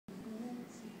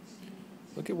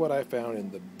Look at what I found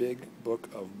in the big book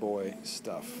of boy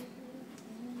stuff.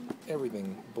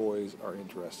 Everything boys are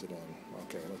interested in.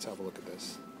 Okay, let's have a look at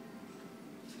this.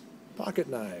 Pocket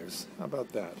knives. How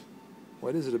about that?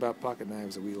 What is it about pocket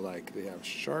knives that we like? They have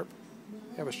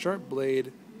a sharp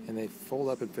blade, and they fold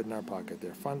up and fit in our pocket.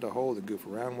 They're fun to hold and goof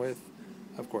around with.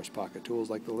 Of course, pocket tools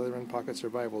like the Leatherman Pocket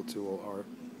Survival Tool are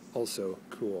also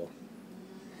cool.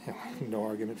 No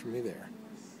argument from me there.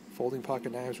 Folding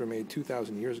pocket knives were made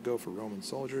 2,000 years ago for Roman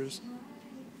soldiers.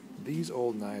 These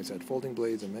old knives had folding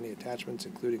blades and many attachments,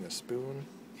 including a spoon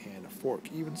and a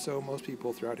fork. Even so, most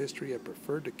people throughout history have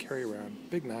preferred to carry around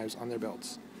big knives on their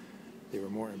belts. They were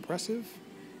more impressive,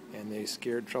 and they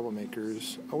scared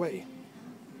troublemakers away.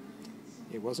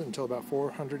 It wasn't until about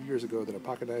 400 years ago that a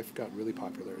pocket knife got really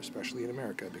popular, especially in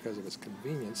America, because of its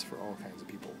convenience for all kinds of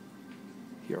people.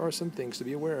 Here are some things to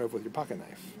be aware of with your pocket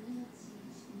knife.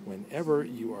 Whenever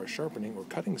you are sharpening or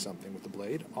cutting something with the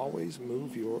blade, always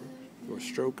move your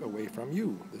stroke away from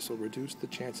you. This will reduce the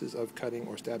chances of cutting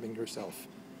or stabbing yourself.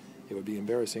 It would be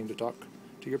embarrassing to talk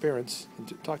your parents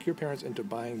into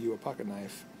buying you a pocket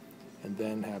knife and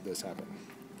then have this happen.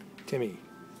 Timmy: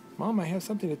 Mom, I have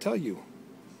something to tell you.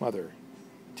 Mother: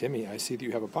 Timmy, I see that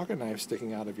you have a pocket knife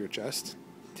sticking out of your chest.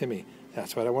 Timmy: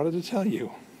 That's what I wanted to tell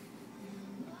you.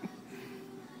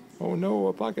 Oh no,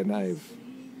 a pocket knife.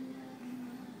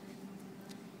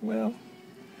 Well,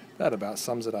 that about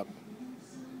sums it up.